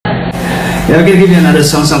Yeah, I'm gonna give you another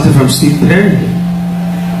song, something from Steve Perez.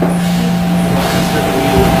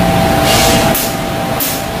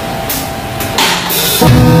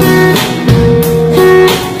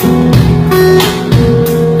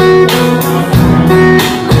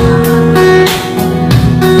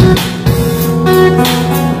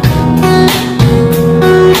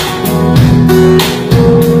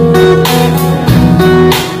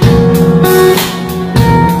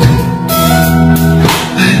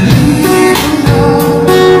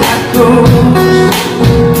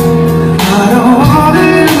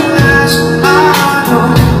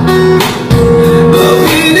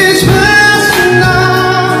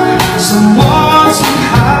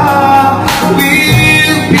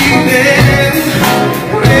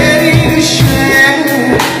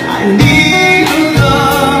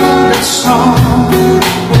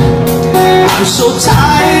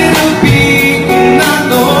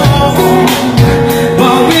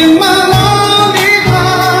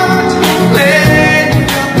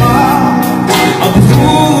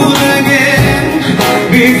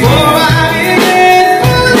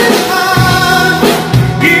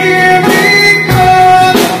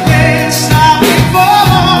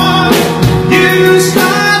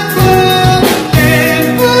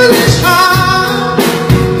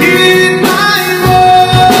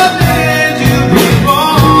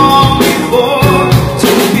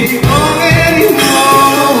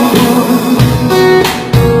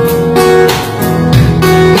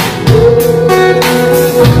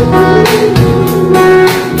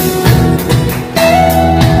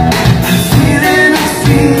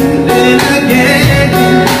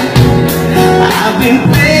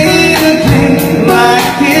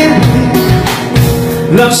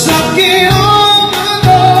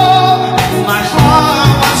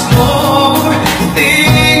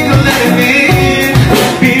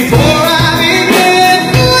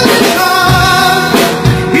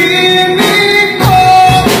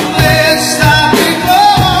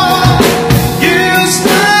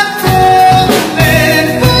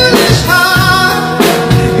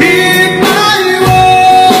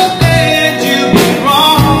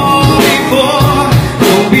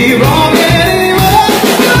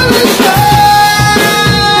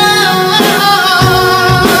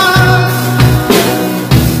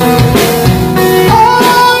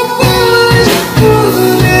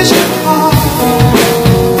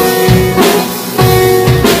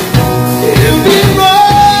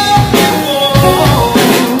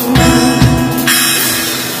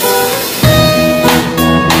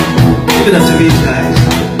 Give it up to these guys.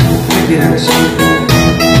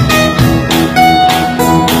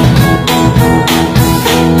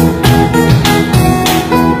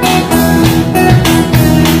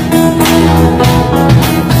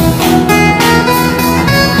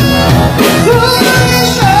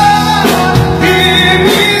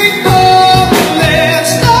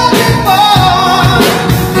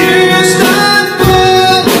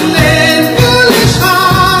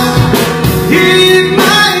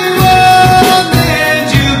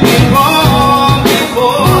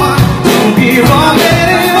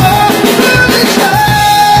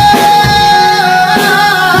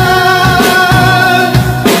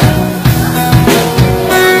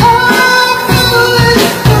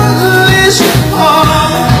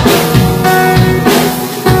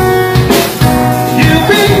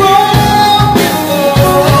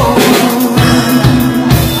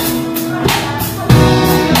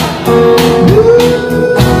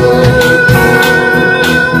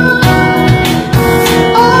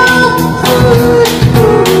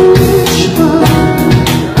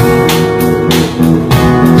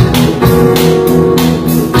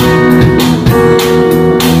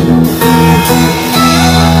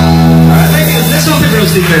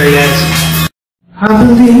 Guitarist. I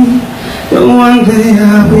believe that one day I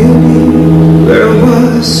will be where I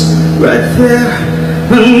was, right there,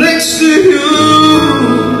 next to you.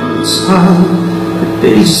 It's hard, the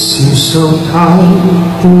days seem so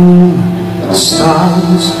dark, the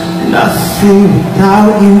stars, nothing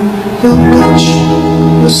without you. Your touch,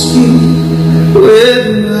 your speed, with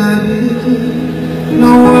my baby,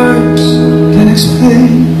 no words can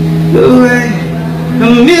explain the way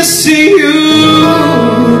I'm missing you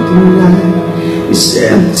tonight. This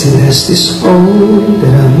emptiness, this hole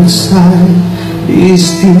that I'm inside, these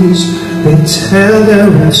tears, they tell the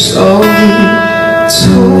rest of me.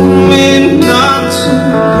 Told me not to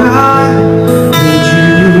cry, and you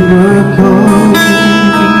were gone.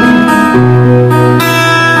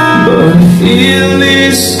 But I feel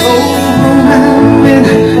this overwhelming,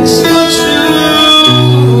 so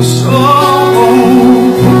true, so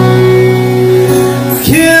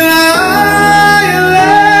can I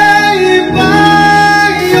lay by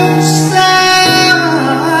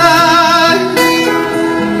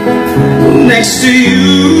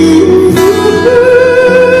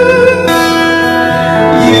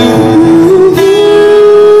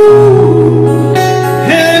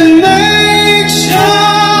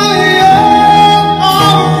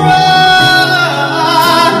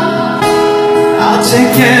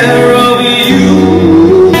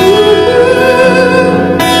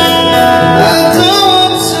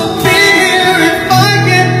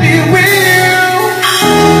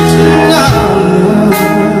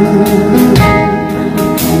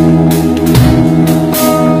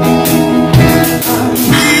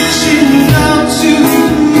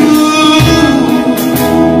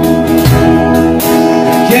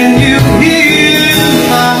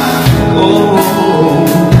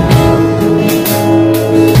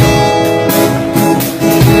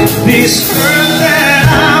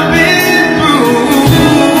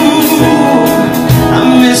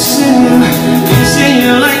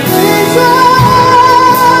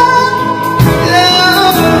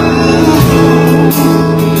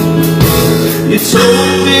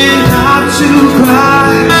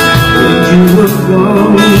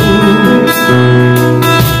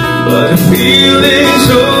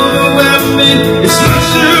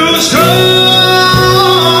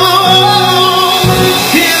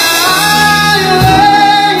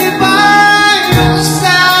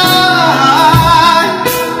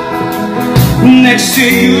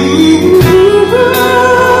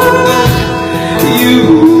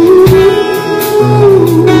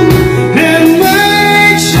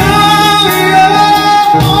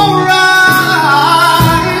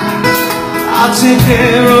take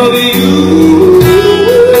care of you.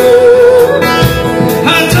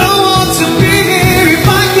 I don't want to be here if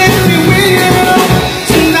I can't be with you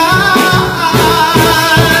tonight.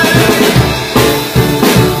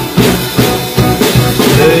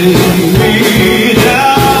 Lay me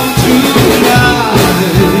down tonight.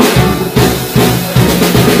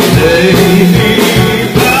 Lay me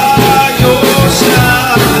by your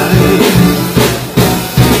side.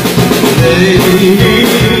 Lay me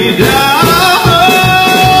down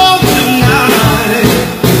tonight.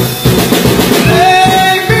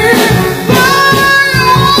 Lay me by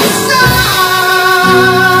your side.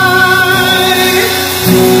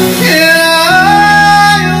 Yeah,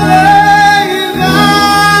 lay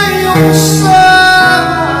by your side.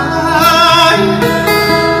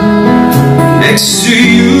 Next to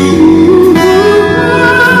you.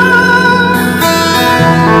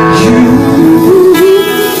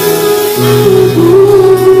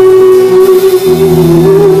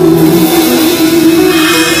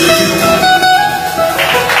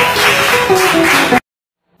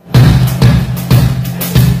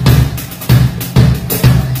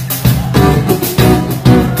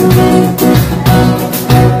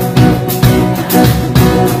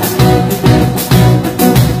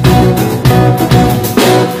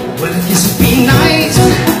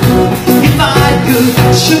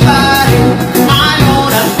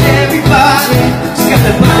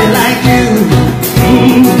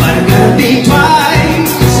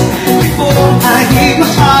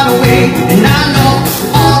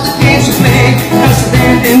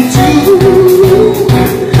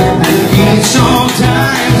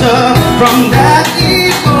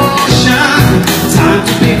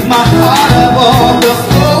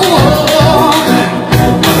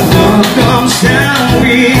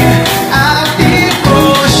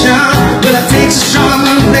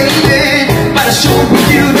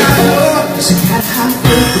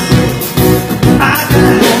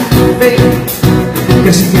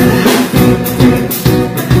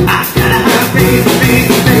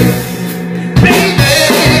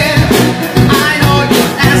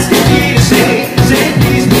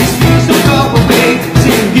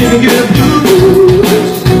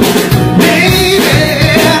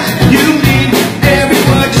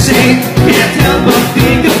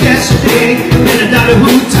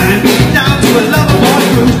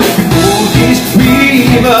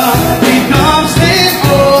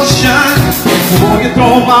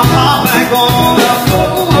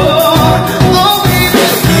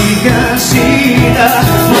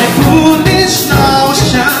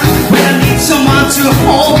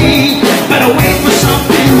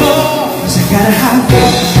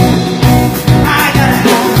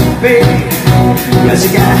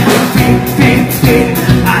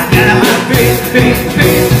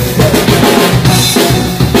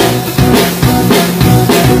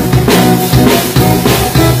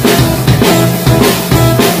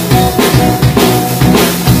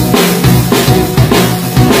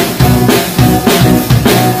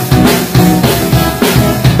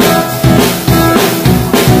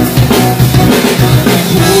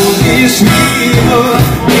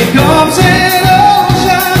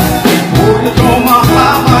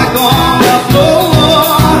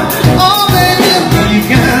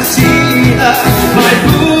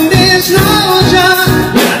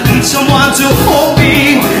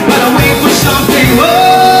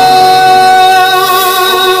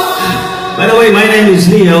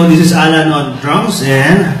 This is Alan on drums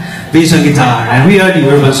and Vince on guitar, and we are the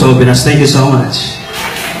Urbansoul Pinas. Thank you so much.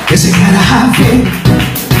 Yes, I gotta have faith.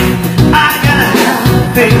 I gotta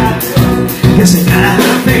have faith. Yes, I gotta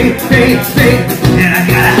have faith, faith, faith. And I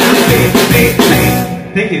gotta have faith, faith,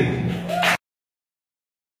 faith. Thank you.